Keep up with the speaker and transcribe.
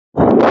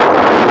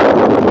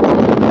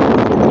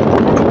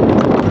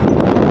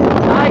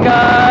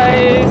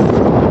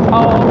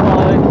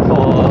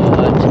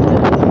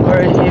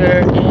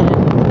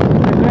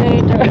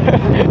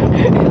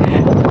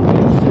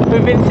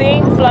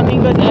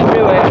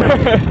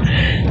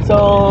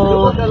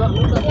So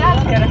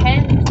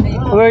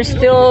we're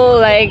still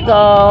like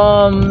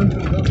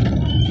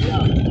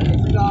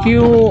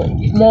few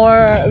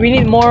more. We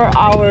need more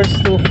hours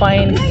to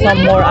find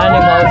some more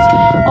animals.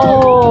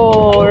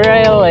 Oh,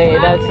 really?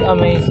 That's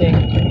amazing.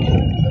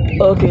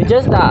 Okay,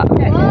 just that.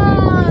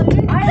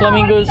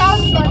 Flamingos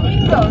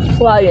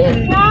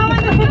flying.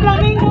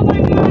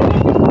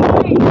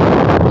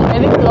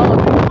 And it's long.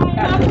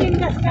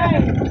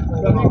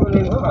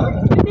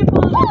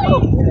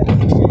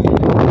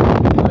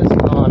 It's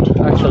not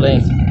actually.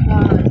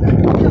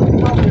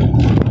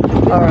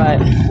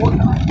 Alright.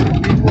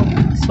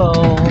 So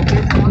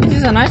this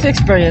is a nice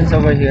experience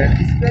over here.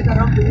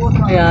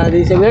 Yeah,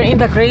 we're in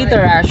the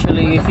crater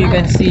actually. If you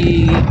can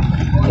see,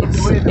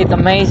 it's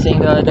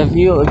amazing. The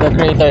view of the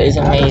crater is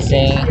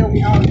amazing.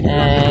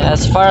 And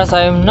as far as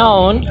I'm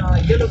known,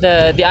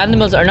 the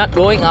animals are not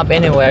going up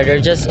anywhere.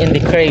 They're just in the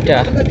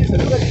crater.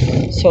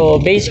 So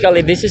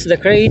basically, this is the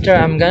crater.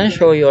 I'm gonna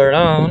show you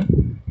around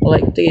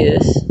like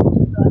this.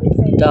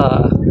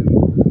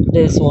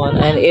 This one,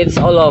 and it's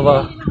all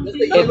over.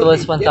 It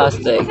was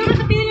fantastic. Yeah.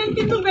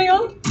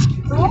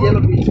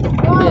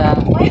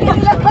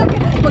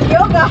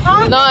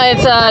 No,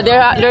 it's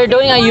they're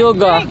doing a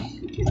yoga.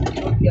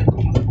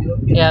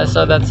 Yeah,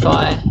 so that's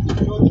why.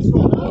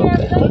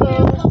 Okay.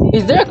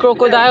 Is there a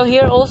crocodile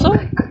here also?